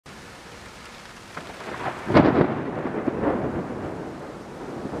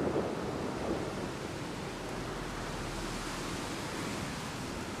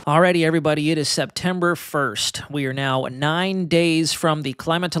Alrighty, everybody, it is September 1st. We are now 9 days from the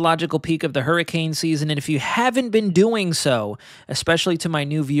climatological peak of the hurricane season, and if you haven't been doing so, especially to my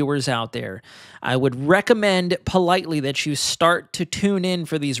new viewers out there, I would recommend politely that you start to tune in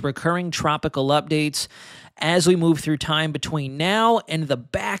for these recurring tropical updates as we move through time between now and the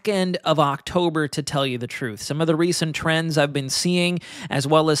back end of October, to tell you the truth. Some of the recent trends I've been seeing, as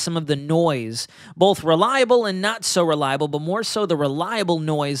well as some of the noise, both reliable and not so reliable, but more so the reliable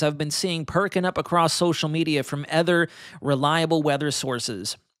noise I've been seeing perking up across social media from other reliable weather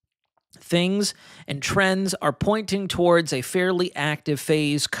sources. Things and trends are pointing towards a fairly active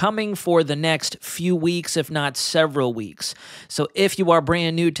phase coming for the next few weeks, if not several weeks. So if you are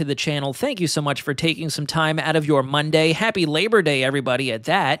brand new to the channel, thank you so much for taking some time out of your Monday. Happy Labor Day, everybody, at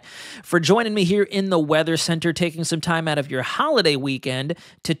that. For joining me here in the Weather Center, taking some time out of your holiday weekend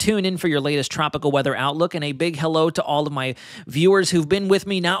to tune in for your latest tropical weather outlook. And a big hello to all of my viewers who've been with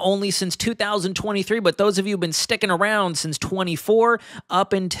me not only since 2023, but those of you who've been sticking around since 24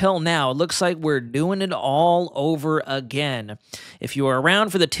 up until now. It looks like we're doing it all over again. If you are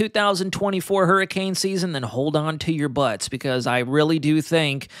around for the 2024 hurricane season, then hold on to your butts, because I really do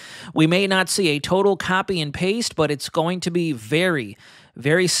think we may not see a total copy and paste, but it's going to be very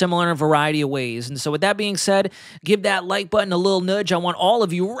similar in a variety of ways. And so with that being said, give that like button a little nudge. I want all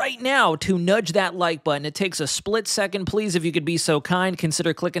of you right now to nudge that like button. It takes a split second, please, if you could be so kind.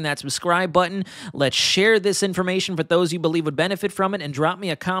 Consider clicking that subscribe button. Let's share this information for those you believe would benefit from it, and drop me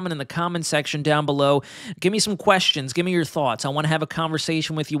a comment in the comment section down below. Give me some questions. Give me your thoughts. I want to have a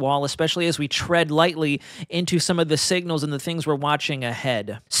conversation with you all, especially as we tread lightly into some of the signals and the things we're watching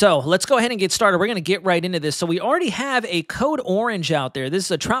ahead. So let's go ahead and get started. We're going to get right into this. So we already have a code orange out there. This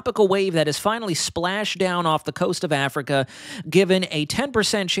is a tropical wave that has finally splashed down off the coast of Africa, given a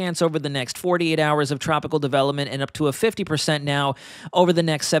 10% chance over the next 48 hours of tropical development and up to a 50% now over the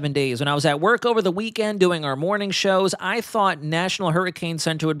next 7 days. When I was at work over the weekend doing our morning shows, I thought National Hurricane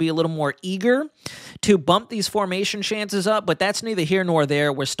Center would be a little more eager to bump these formation chances up, but that's neither here nor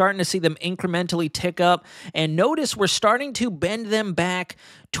there. We're starting to see them incrementally tick up, and notice we're starting to bend them back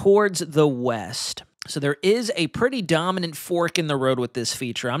towards the west. So there is a pretty dominant fork in the road with this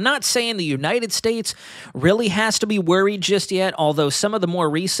feature. I'm not saying the United States really has to be worried just yet, although some of the more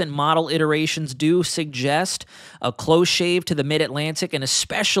recent model iterations do suggest a close shave to the mid-Atlantic, and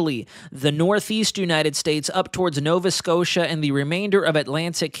especially the northeast United States up towards Nova Scotia and the remainder of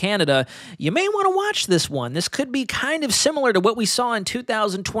Atlantic Canada. You may want to watch this one. This could be kind of similar to what we saw in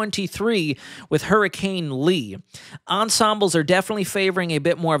 2023 with Hurricane Lee. Ensembles are definitely favoring a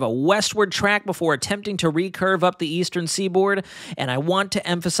bit more of a westward track before attempting to recurve up the eastern seaboard, and I want to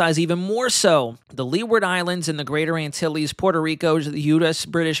emphasize even more so the Leeward Islands and the Greater Antilles, Puerto Rico, the U.S.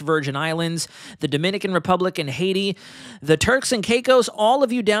 British Virgin Islands, the Dominican Republic, and Haiti, the Turks and Caicos. All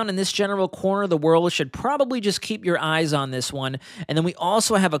of you down in this general corner of the world should probably just keep your eyes on this one. And then we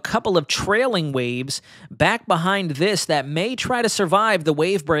also have a couple of trailing waves back behind this that may try to survive the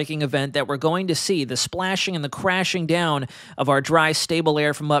wave-breaking event that we're going to see, the splashing and the crashing down of our dry, stable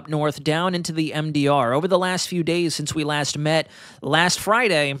air from up north down into the MDR. Over the last few days since we last met last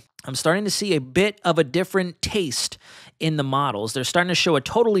Friday, I'm starting to see a bit of a different taste in the models. They're starting to show a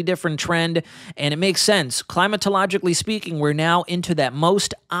totally different trend, and it makes sense. Climatologically speaking, we're now into that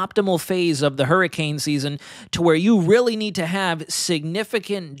most optimal phase of the hurricane season, to where you really need to have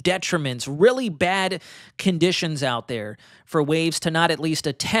significant detriments, really bad conditions out there for waves to not at least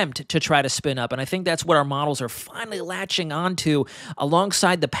attempt to try to spin up. And I think that's what our models are finally latching onto,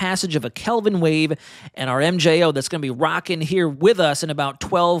 alongside the passage of a Kelvin wave and our MJO that's going to be rocking here with us in about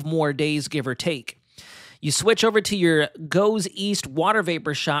 12 more days, give or take. You switch over to your goes east water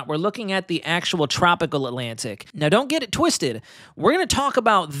vapor shot. We're looking at the actual tropical Atlantic. Now, don't get it twisted. We're going to talk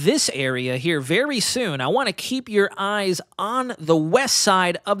about this area here very soon. I want to keep your eyes on the west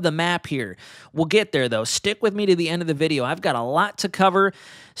side of the map here. We'll get there, though. Stick with me to the end of the video. I've got a lot to cover.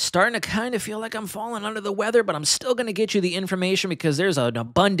 Starting to kind of feel like I'm falling under the weather, but I'm still going to get you the information, because there's an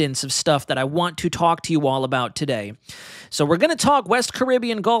abundance of stuff that I want to talk to you all about today. So we're going to talk West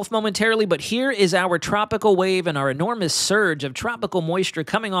Caribbean Gulf momentarily, but here is our tropical wave and our enormous surge of tropical moisture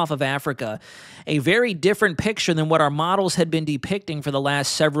coming off of Africa. A very different picture than what our models had been depicting for the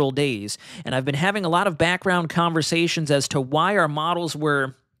last several days. And I've been having a lot of background conversations as to why our models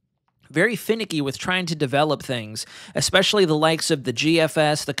were very finicky with trying to develop things, especially the likes of the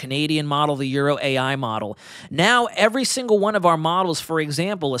GFS, the Canadian model, the Euro AI model. Now, every single one of our models, for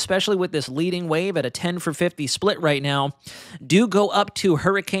example, especially with this leading wave at a 10 for 50 split right now, do go up to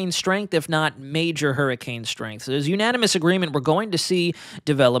hurricane strength, if not major hurricane strength. So there's unanimous agreement we're going to see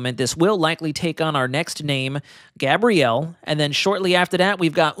development. This will likely take on our next name, Gabrielle, and then shortly after that,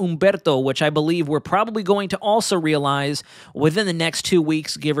 we've got Umberto, which I believe we're probably going to also realize within the next 2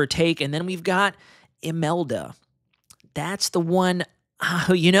 weeks, give or take. And then we've got Imelda. That's the one,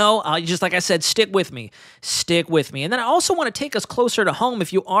 just like I said, stick with me. Stick with me. And then I also want to take us closer to home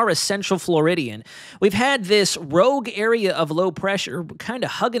if you are a Central Floridian. We've had this rogue area of low pressure kind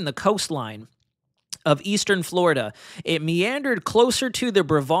of hugging the coastline of eastern Florida. It meandered closer to the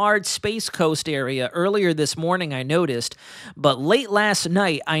Brevard Space Coast area earlier this morning, I noticed, but late last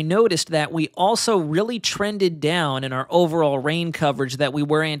night, I noticed that we also really trended down in our overall rain coverage that we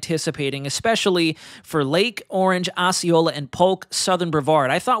were anticipating, especially for Lake Orange, Osceola, and Polk, southern Brevard.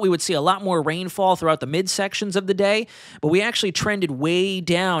 I thought we would see a lot more rainfall throughout the midsections of the day, but we actually trended way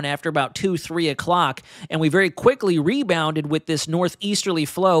down after about 2, 3 o'clock, and we very quickly rebounded with this northeasterly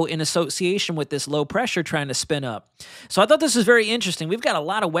flow in association with this low pressure trying to spin up. So I thought this was very interesting. We've got a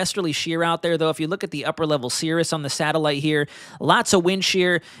lot of westerly shear out there, though. If you look at the upper level cirrus on the satellite here, lots of wind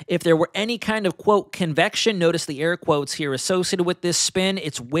shear. If there were any kind of, quote, convection, notice the air quotes here associated with this spin,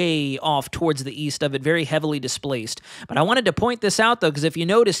 it's way off towards the east of it, very heavily displaced. But I wanted to point this out, though, because if you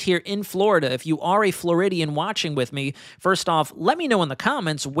notice here in Florida, if you are a Floridian watching with me, first off, let me know in the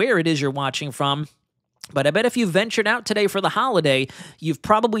comments where it is you're watching from. But I bet if you ventured out today for the holiday, you've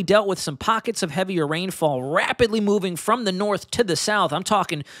probably dealt with some pockets of heavier rainfall rapidly moving from the north to the south. I'm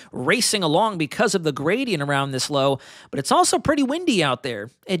talking racing along because of the gradient around this low, but it's also pretty windy out there.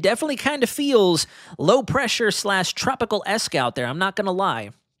 It definitely kind of feels low pressure / tropical-esque out there, I'm not going to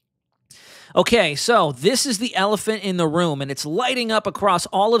lie. Okay, so this is the elephant in the room, and it's lighting up across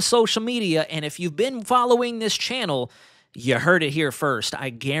all of social media, and if you've been following this channel, you heard it here first,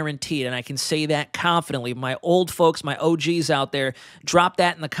 I guarantee it, and I can say that confidently. My old folks, my OGs out there, drop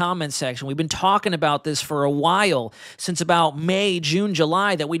that in the comments section. We've been talking about this for a while, since about May, June,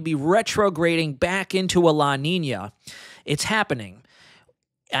 July, that we'd be retrograding back into a La Nina. It's happening.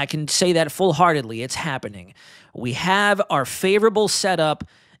 I can say that full-heartedly. It's happening. We have our favorable setup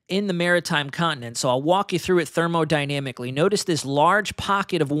in the maritime continent, so I'll walk you through it thermodynamically. Notice this large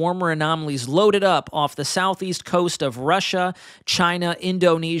pocket of warmer anomalies loaded up off the southeast coast of Russia, China,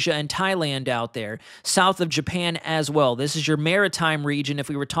 Indonesia, and Thailand out there, south of Japan as well. This is your maritime region if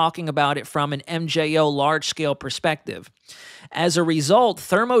we were talking about it from an MJO large-scale perspective. As a result,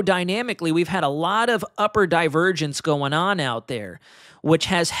 thermodynamically, we've had a lot of upper divergence going on out there, which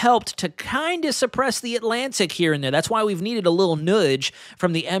has helped to kind of suppress the Atlantic here and there. That's why we've needed a little nudge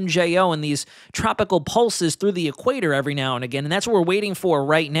from the MJO and these tropical pulses through the equator every now and again, and that's what we're waiting for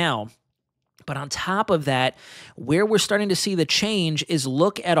right now. But on top of that, where we're starting to see the change is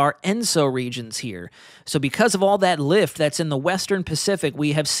look at our ENSO regions here. So because of all that lift that's in the Western Pacific,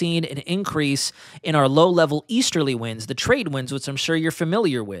 we have seen an increase in our low-level easterly winds, the trade winds, which I'm sure you're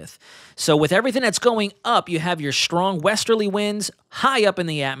familiar with. So with everything that's going up, you have your strong westerly winds high up in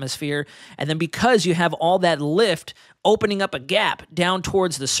the atmosphere, and then because you have all that lift opening up a gap down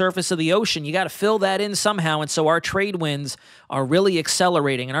towards the surface of the ocean, you got to fill that in somehow, and so our trade winds are really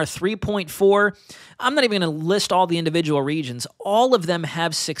accelerating. And our 3.4, I'm not even going to list all the individual regions. All of them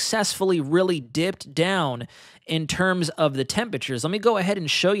have successfully really dipped down in terms of the temperatures. Let me go ahead and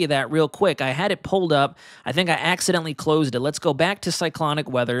show you that real quick. I had it pulled up. I think I accidentally closed it. Let's go back to cyclonic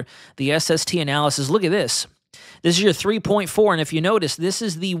weather, the SST analysis. Look at this. This is your 3.4, and if you notice, this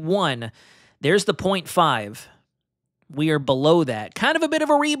is the 1. There's the 0.5. We are below that. Kind of a bit of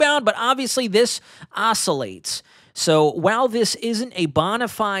a rebound, but obviously this oscillates. So while this isn't a bona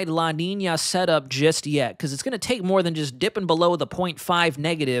fide La Nina setup just yet, because it's going to take more than just dipping below the 0.5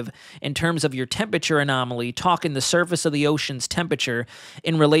 negative in terms of your temperature anomaly, talking the surface of the ocean's temperature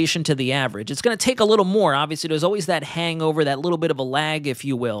in relation to the average. It's going to take a little more. Obviously, there's always that hangover, that little bit of a lag, if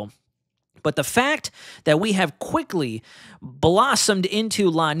you will. But the fact that we have quickly blossomed into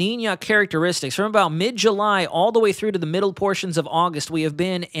La Nina characteristics from about mid-July all the way through to the middle portions of August, we have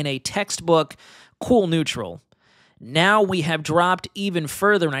been in a textbook cool neutral. Now we have dropped even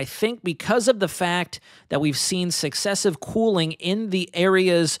further, and I think because of the fact that we've seen successive cooling in the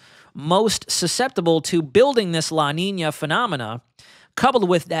areas most susceptible to building this La Nina phenomena, coupled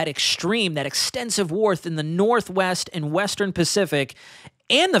with that extreme, that extensive warmth in the Northwest and Western Pacific,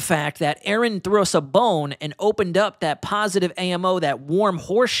 and the fact that Aaron threw us a bone and opened up that positive AMO, that warm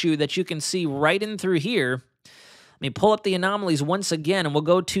horseshoe that you can see right in through here, Let me pull up the anomalies once again, and we'll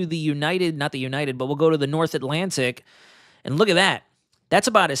go to the not the United, but we'll go to the North Atlantic, and look at that. That's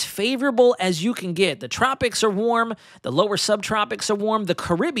about as favorable as you can get. The tropics are warm, the lower subtropics are warm, the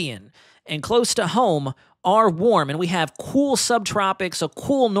Caribbean and close to home are warm, and we have cool subtropics, a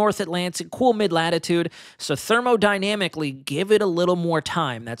cool North Atlantic, cool mid-latitude, so thermodynamically, give it a little more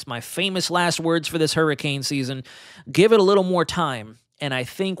time. That's my famous last words for this hurricane season. Give it a little more time, and I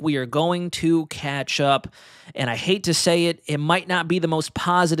think we are going to catch up, and I hate to say it, it might not be the most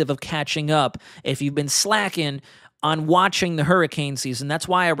positive of catching up if you've been slacking on watching the hurricane season. That's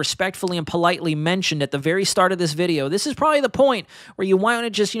why I respectfully and politely mentioned at the very start of this video, this is probably the point where you want to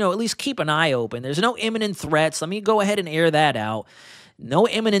just, at least keep an eye open. There's no imminent threats. Let me go ahead and air that out. No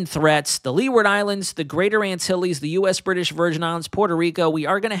imminent threats. The Leeward Islands, the Greater Antilles, the U.S. British Virgin Islands, Puerto Rico, we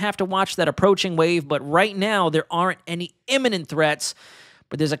are going to have to watch that approaching wave, but right now there aren't any imminent threats,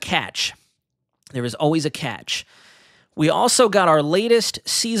 but there's a catch. There is always a catch. We also got our latest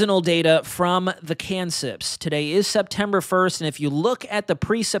seasonal data from the CANSIPs. Today is September 1st, and if you look at the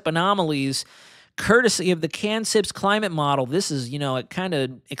precip anomalies, courtesy of the CANSIPs climate model, this is, it kind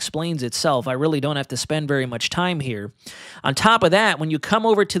of explains itself. I really don't have to spend very much time here. On top of that, when you come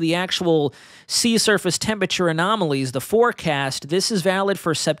over to the actual sea surface temperature anomalies, the forecast, this is valid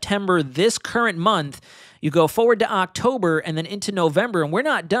for September, this current month. You go forward to October and then into November, and we're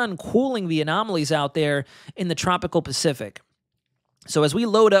not done cooling the anomalies out there in the tropical Pacific. So as we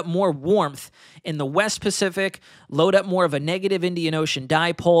load up more warmth in the West Pacific, load up more of a negative Indian Ocean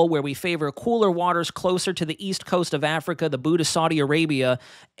dipole where we favor cooler waters closer to the east coast of Africa, the Buddha, Saudi Arabia,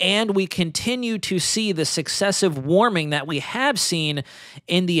 and we continue to see the successive warming that we have seen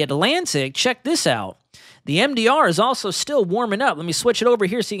in the Atlantic. Check this out. The MDR is also still warming up. Let me switch it over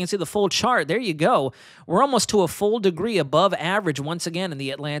here so you can see the full chart. There you go. We're almost to a full degree above average once again in the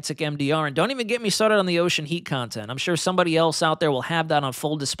Atlantic MDR. And don't even get me started on the ocean heat content. I'm sure somebody else out there will have that on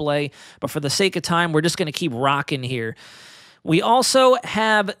full display. But for the sake of time, we're just going to keep rocking here. We also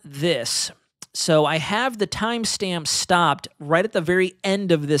have this. So I have the timestamp stopped right at the very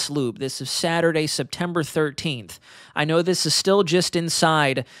end of this loop. This is Saturday, September 13th. I know this is still just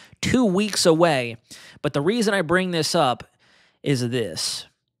inside 2 weeks away, but the reason I bring this up is this.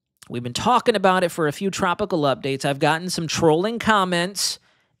 We've been talking about it for a few tropical updates. I've gotten some trolling comments,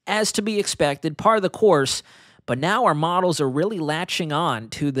 as to be expected, part of the course, but now our models are really latching on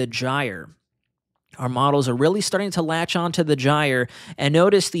to the gyre. Our models are really starting to latch onto the gyre, and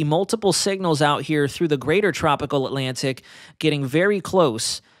notice the multiple signals out here through the greater tropical Atlantic getting very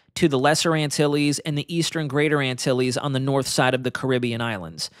close to the Lesser Antilles and the Eastern Greater Antilles on the north side of the Caribbean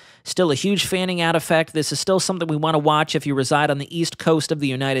islands. Still a huge fanning out effect. This is still something we want to watch if you reside on the east coast of the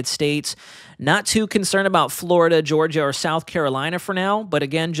United States. Not too concerned about Florida, Georgia, or South Carolina for now, but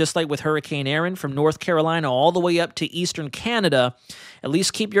again, just like with Hurricane Erin, from North Carolina all the way up to eastern Canada, at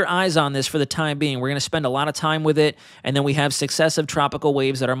least keep your eyes on this for the time being. We're going to spend a lot of time with it, and then we have successive tropical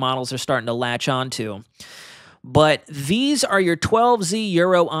waves that our models are starting to latch onto. But these are your 12Z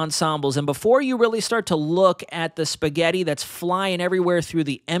Euro ensembles, and before you really start to look at the spaghetti that's flying everywhere through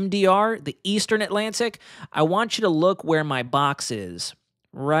the MDR, the Eastern Atlantic, I want you to look where my box is,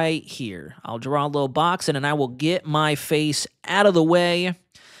 right here. I'll draw a little box, and then I will get my face out of the way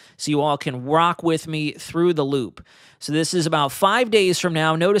so you all can rock with me through the loop. So this is about 5 days from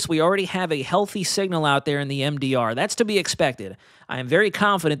now. Notice we already have a healthy signal out there in the MDR. That's to be expected. I am very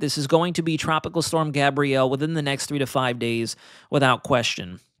confident this is going to be Tropical Storm Gabrielle within the next 3 to 5 days without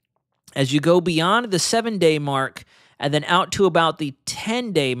question. As you go beyond the 7-day mark and then out to about the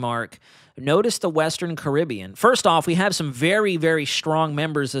 10-day mark, notice the Western Caribbean. First off, we have some very, very strong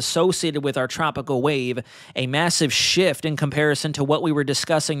members associated with our tropical wave, a massive shift in comparison to what we were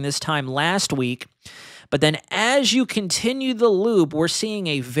discussing this time last week. But then as you continue the loop, we're seeing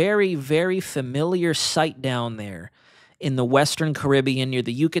a very, very familiar sight down there in the Western Caribbean near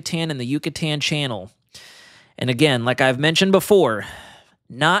the Yucatan and the Yucatan Channel. And again, like I've mentioned before,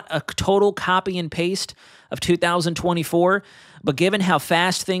 not a total copy and paste of 2024, but given how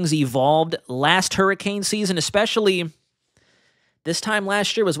fast things evolved last hurricane season, especially this time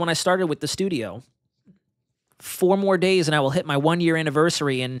last year was when I started with the studio. 4 more days and I will hit my 1-year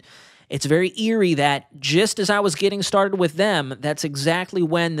anniversary, and it's very eerie that just as I was getting started with them, that's exactly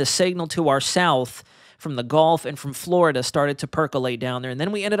when the signal to our south from the Gulf and from Florida started to percolate down there. And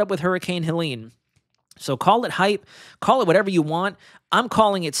then we ended up with Hurricane Helene. So call it hype, call it whatever you want. I'm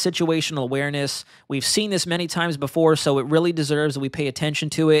calling it situational awareness. We've seen this many times before, so it really deserves that we pay attention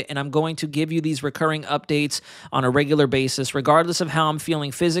to it, and I'm going to give you these recurring updates on a regular basis, regardless of how I'm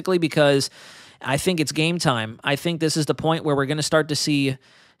feeling physically, because I think it's game time. I think this is the point where we're going to start to see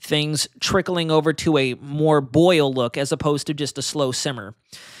things trickling over to a more boil look as opposed to just a slow simmer.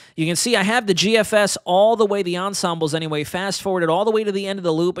 You can see I have the GFS all the way, the ensembles anyway, fast forwarded all the way to the end of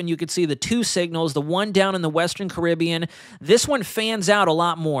the loop, and you can see the two signals, the one down in the Western Caribbean. This one fans out a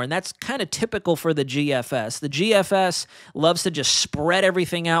lot more, and that's kind of typical for the GFS. The GFS loves to just spread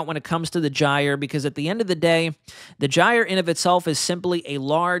everything out when it comes to the gyre, because at the end of the day, the gyre in of itself is simply a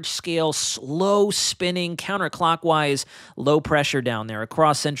large-scale, slow-spinning, counterclockwise, low pressure down there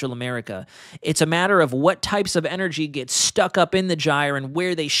across Central America. It's a matter of what types of energy get stuck up in the gyre and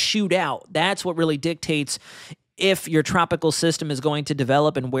where they shoot out. That's what really dictates if your tropical system is going to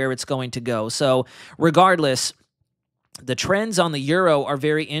develop and where it's going to go. So regardless, the trends on the euro are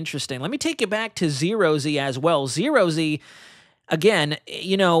very interesting. Let me take you back to 0Z as well. 0Z, again,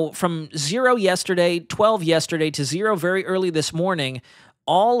 you know, from 0 yesterday, 12 yesterday to 0 very early this morning,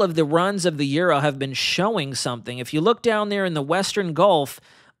 all of the runs of the euro have been showing something. If you look down there in the Western Gulf,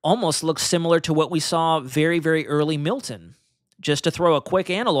 almost looks similar to what we saw very, very early Milton. Just to throw a quick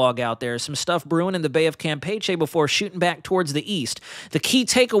analog out there, some stuff brewing in the Bay of Campeche before shooting back towards the east. The key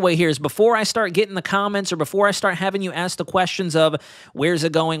takeaway here is before I start getting the comments or before I start having you ask the questions of where's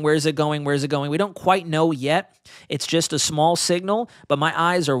it going, where's it going, where's it going, we don't quite know yet. It's just a small signal, but my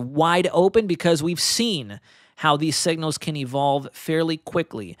eyes are wide open because we've seen how these signals can evolve fairly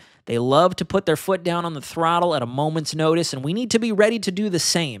quickly. They love to put their foot down on the throttle at a moment's notice, and we need to be ready to do the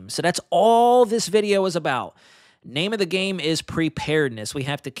same. So that's all this video is about. Name of the game is preparedness. We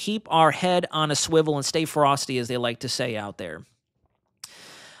have to keep our head on a swivel and stay frosty, as they like to say out there.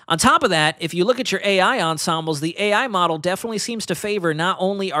 On top of that, if you look at your AI ensembles, the AI model definitely seems to favor not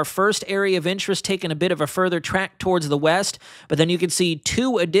only our first area of interest taking a bit of a further track towards the west, but then you can see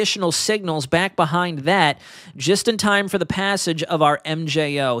two additional signals back behind that just in time for the passage of our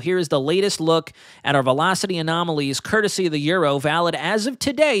MJO. Here is the latest look at our velocity anomalies, courtesy of the Euro, valid as of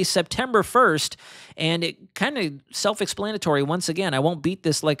today, September 1st, and it kind of self-explanatory. Once again, I won't beat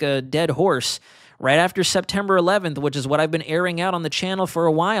this like a dead horse. Right after September 11th, which is what I've been airing out on the channel for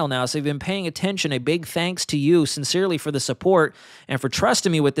a while now, so if you've been paying attention, a big thanks to you sincerely for the support and for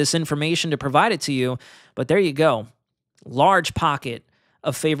trusting me with this information to provide it to you. But there you go. Large pocket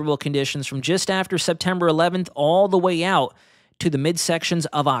of favorable conditions from just after September 11th all the way out to the midsections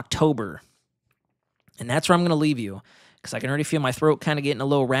of October. And that's where I'm going to leave you, because I can already feel my throat kind of getting a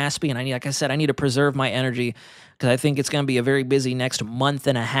little raspy, and I need, like I said, I need to preserve my energy because I think it's going to be a very busy next month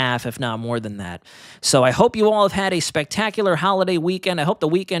and a half, if not more than that. So I hope you all have had a spectacular holiday weekend. I hope the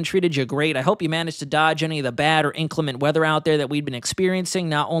weekend treated you great. I hope you managed to dodge any of the bad or inclement weather out there that we've been experiencing,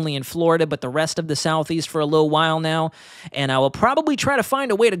 not only in Florida, but the rest of the Southeast for a little while now. And I will probably try to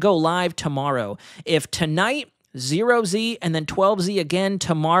find a way to go live tomorrow. If tonight 0Z and then 12Z again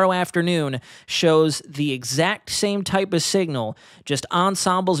tomorrow afternoon shows the exact same type of signal, just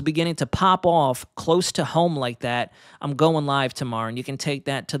ensembles beginning to pop off close to home like that, I'm going live tomorrow, and you can take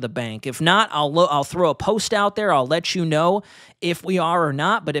that to the bank. If not, I'll throw a post out there. I'll let you know if we are or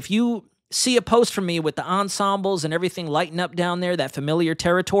not. But if you see a post from me with the ensembles and everything lighting up down there, that familiar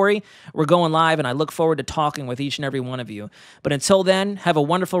territory, we're going live, and I look forward to talking with each and every one of you. But until then, have a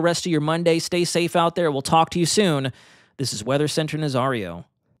wonderful rest of your Monday. Stay safe out there. We'll talk to you soon. This is Weather Center Nazario,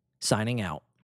 signing out.